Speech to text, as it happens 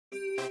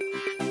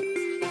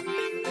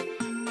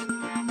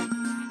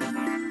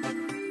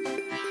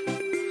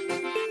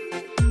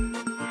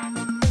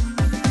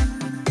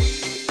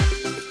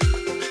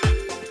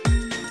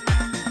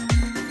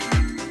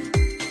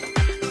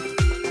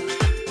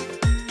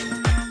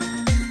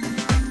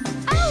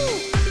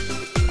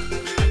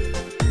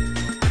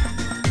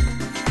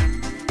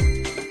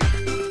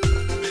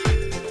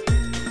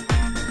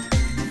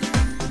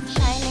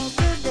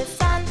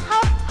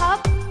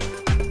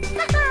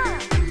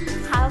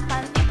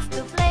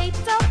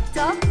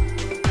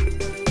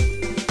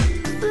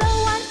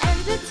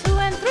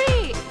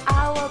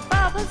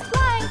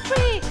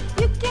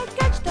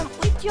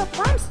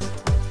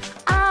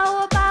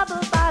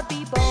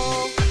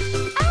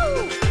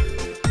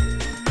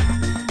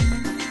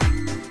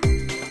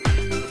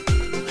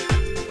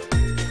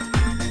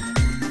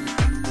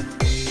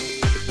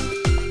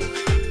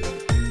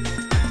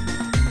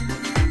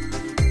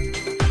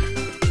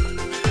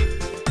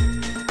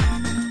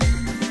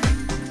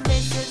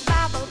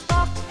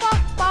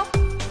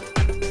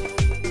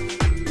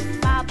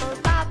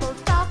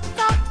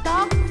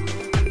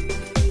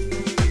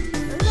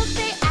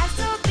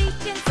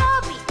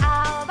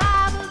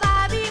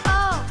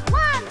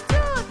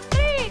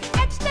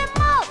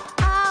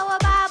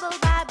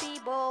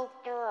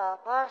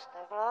burst the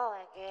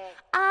glowing gig.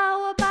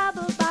 Our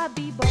bubble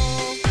bobby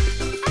ball.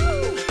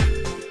 Oh!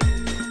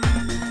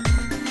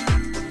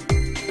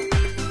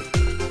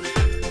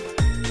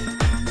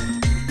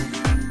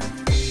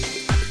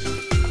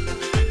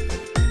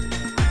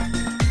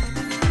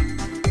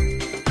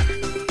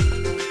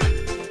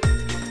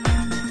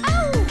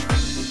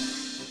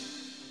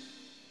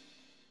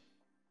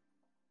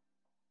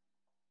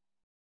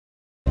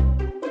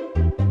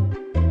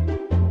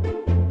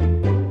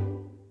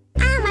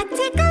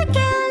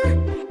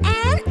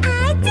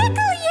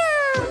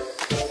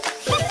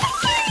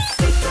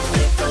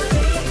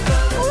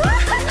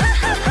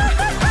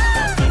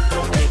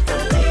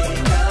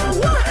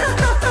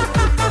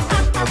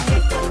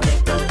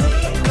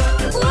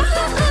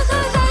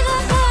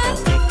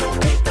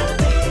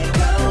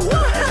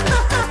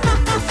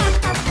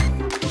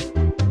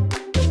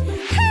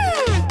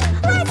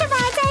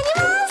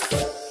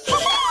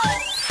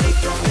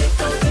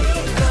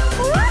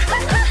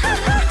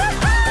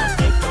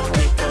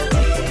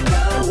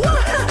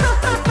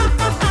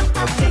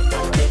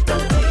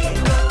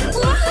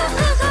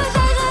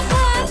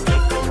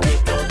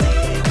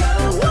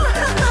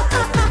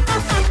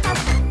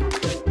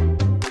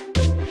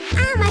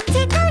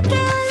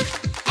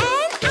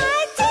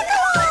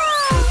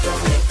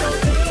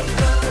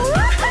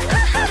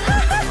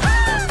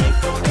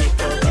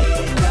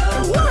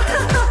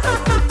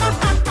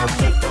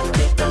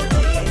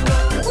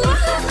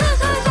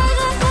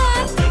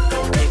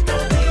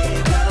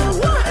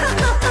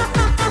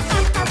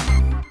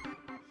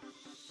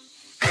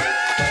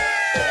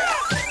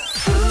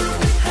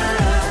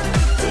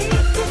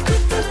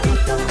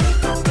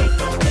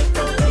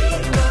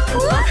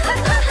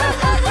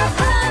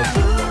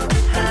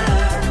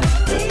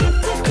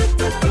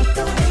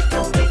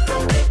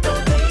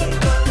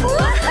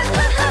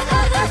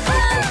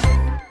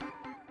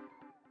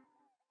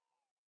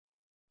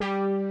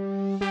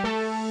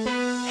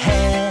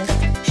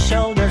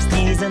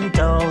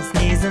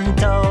 Knees and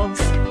toes.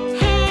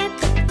 Head,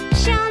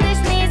 shoulders,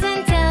 knees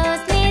and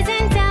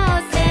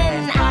toes,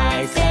 and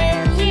eyes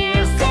and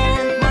ears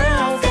and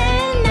mouth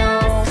and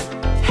nose.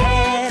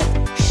 Head,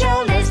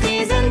 shoulders,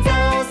 knees and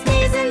toes.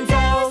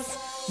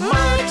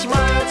 March,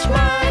 march,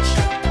 march.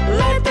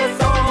 Let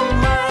us all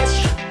march.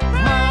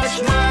 March,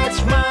 march,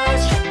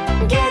 march.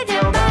 Get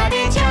your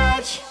body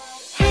charged.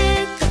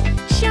 Head,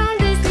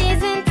 shoulders,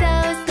 knees and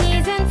toes,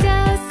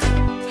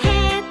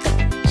 head,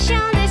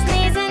 shoulders,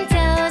 knees and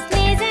toes,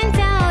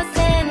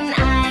 and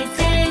eyes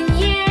and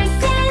ears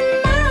and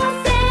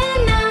mouth and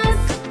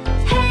nose.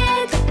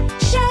 Head,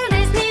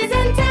 shoulders, knees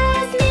and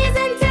toes.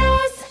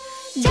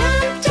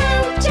 Jump,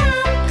 jump,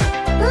 jump.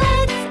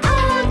 Let's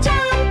all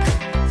jump.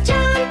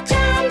 Jump,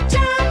 jump,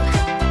 jump.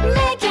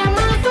 Make your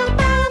muscle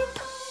bump.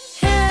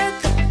 Head,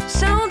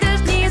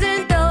 shoulders, knees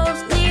and toes.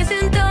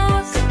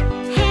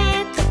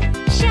 Head,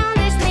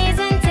 shoulders, knees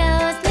and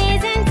toes,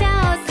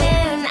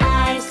 and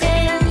eyes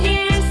and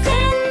ears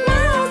and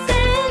mouth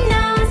and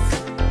nose.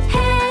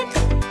 Head,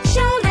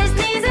 shoulders,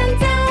 knees and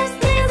toes.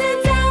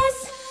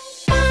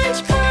 Punch,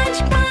 punch,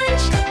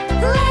 punch.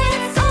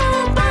 Let's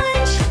all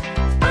punch.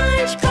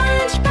 Punch,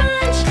 punch,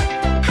 punch.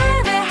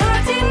 Have a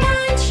hearty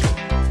lunch.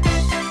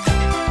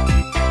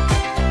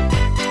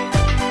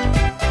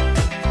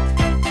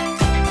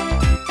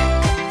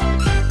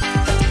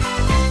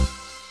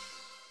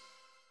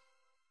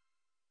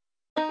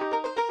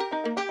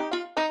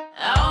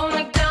 Old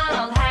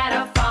MacDonald had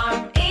a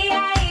farm,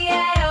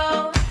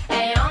 E-I-E-I-O.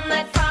 And on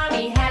that farm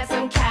he had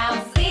some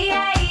cows,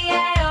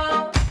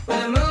 E-I-E-I-O.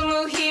 With a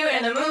moo-moo here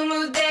and a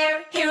moo-moo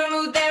there, here a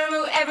moo, there a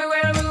moo,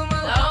 everywhere a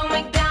moo-moo. Old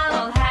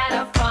MacDonald had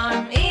a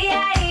farm,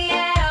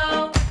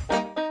 E-I-E-I-O.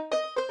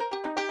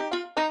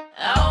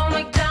 Old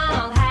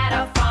MacDonald had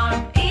a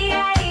farm,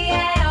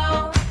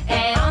 E-I-E-I-O.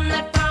 And on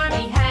that farm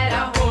he had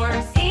a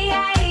horse,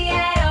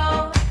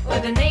 E-I-E-I-O.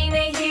 With a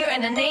neigh-neigh here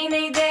and a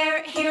neigh-neigh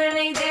there, here a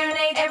neigh, there a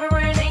neigh,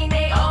 everywhere a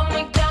neigh-neigh. Old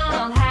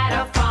MacDonald had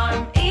a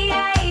farm,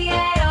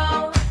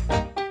 E-I-E-I-O.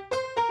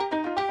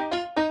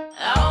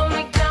 Old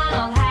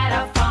MacDonald had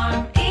a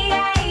farm,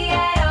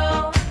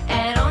 E-I-E-I-O.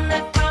 And on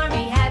that farm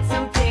he had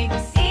some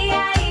pigs,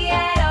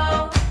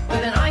 E-I-E-I-O.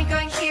 With an oink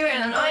oink here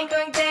and an oink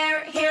oink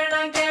there, here an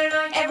oink, there an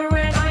oink,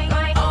 everywhere an oink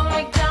oink. Old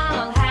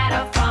MacDonald had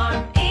a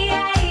farm,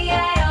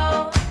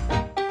 E-I-E-I-O.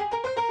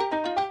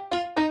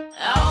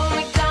 Old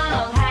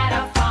MacDonald had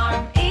a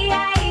farm,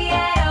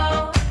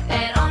 E-I-E-I-O.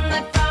 And on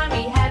that farm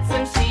he had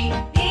some sheep,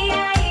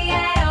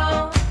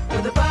 E-I-E-I-O.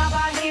 With a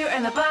ba-ba here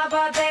and a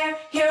ba-ba there,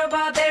 here a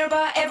ba, there a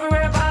ba,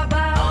 everywhere a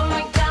ba-ba. Old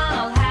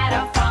MacDonald had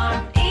a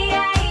farm,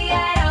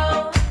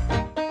 E-I-E-I-O.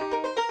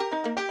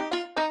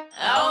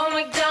 Old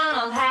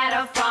MacDonald had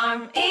a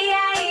farm,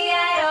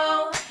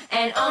 E-I-E-I-O.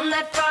 And on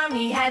that farm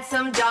he had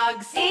some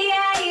dogs,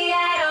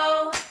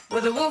 E-I-E-I-O.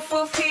 With a woof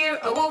woof here,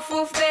 a woof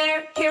woof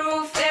there, here a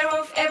woof, there a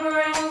woof,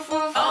 everywhere a woof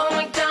woof. Old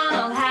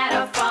MacDonald had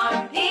a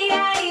farm,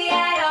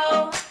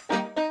 E-I-E-I-O.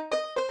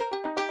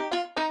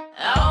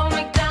 Old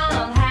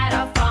MacDonald had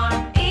a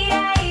farm,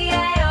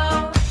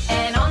 E-I-E-I-O.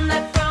 And on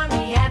that farm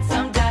he had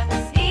some ducks,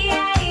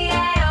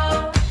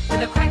 E-I-E-I-O.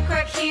 With a quack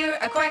quack here here,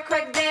 a quack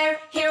quack there,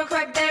 here a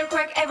quack, there a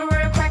quack,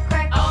 everywhere a quack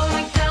quack. Old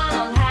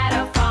MacDonald had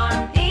a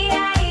farm,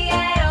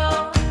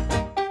 E-I-E-I-O.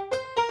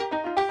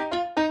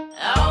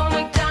 Old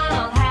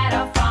MacDonald had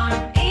a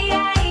farm,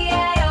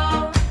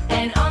 E-I-E-I-O.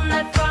 And on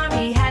that farm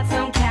he had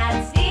some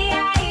cats,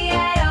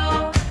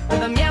 E-I-E-I-O.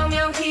 With a meow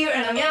meow here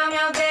and a meow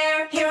meow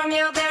there, here a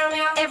meow, there a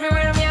meow,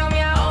 everywhere a meow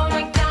meow. Old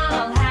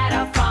MacDonald had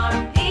a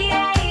farm,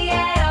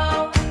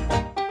 E-I-E-I-O.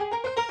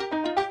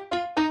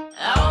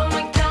 Old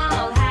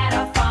MacDonald had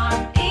a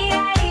farm,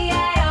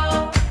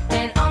 E-I-E-I-O.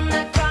 And on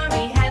that farm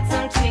he had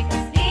some chicks,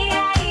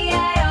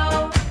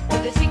 E-I-E-I-O.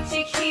 With a chick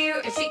chick here,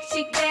 a chick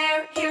chick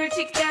there, here a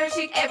chick, there a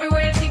chick,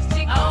 everywhere a chick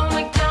chick. Old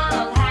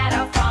MacDonald had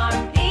a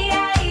farm,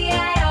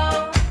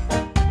 E-I-E-I-O.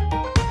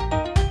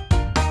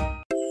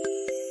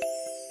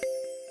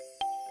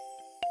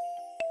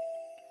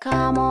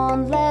 Come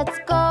on, let's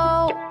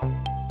go.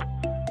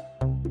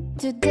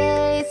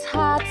 Today's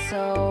hot,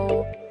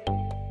 so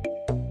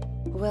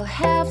we'll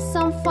have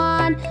some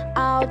fun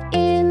out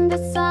in the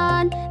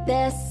sun.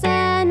 The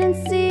sand and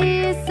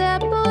sea is a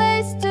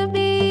place to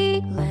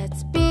be.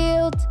 Let's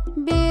build,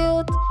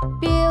 build,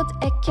 build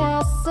a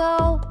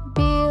castle.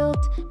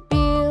 Build,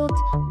 build,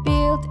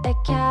 build a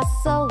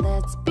castle.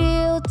 Let's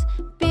build,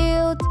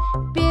 build,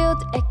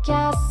 build a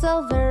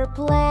castle. We're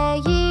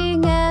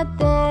playing at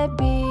the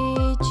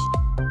beach.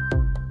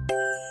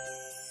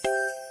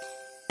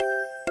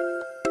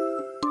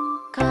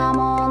 Come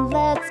on,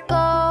 let's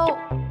go.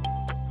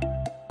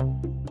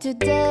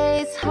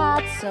 Today's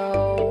hot,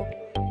 so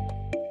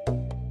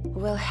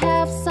we'll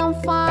have some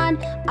fun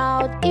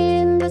out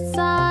in the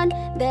sun.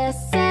 The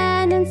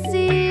sand and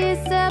sea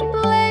is a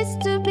place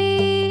to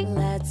be.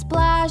 Let's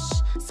splash,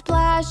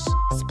 splash,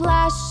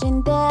 splash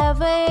in the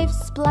waves.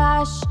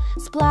 Splash,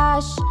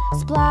 splash,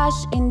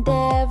 splash in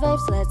the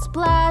waves. Let's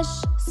splash,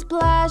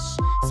 splash,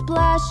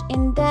 splash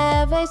in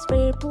the waves.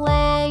 We're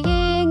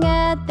playing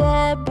at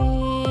the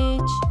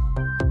beach.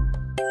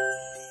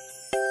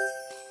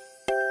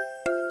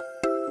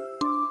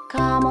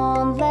 Come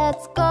on,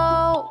 let's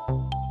go.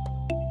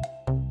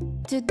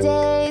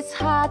 Today's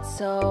hot,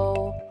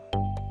 so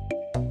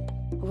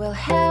we'll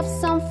have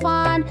some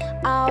fun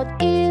out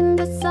in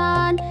the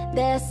sun.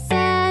 The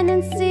sand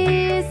and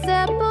sea is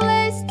a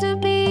place to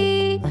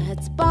be.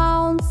 Let's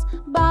bounce,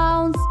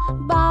 bounce,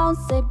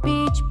 bounce a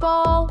beach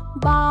ball.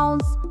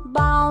 Bounce,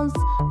 bounce,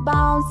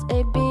 bounce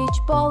a beach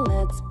ball.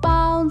 Let's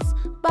bounce,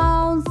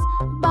 bounce,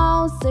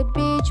 bounce a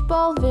beach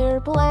ball. We're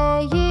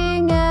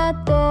playing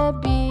at the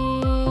beach.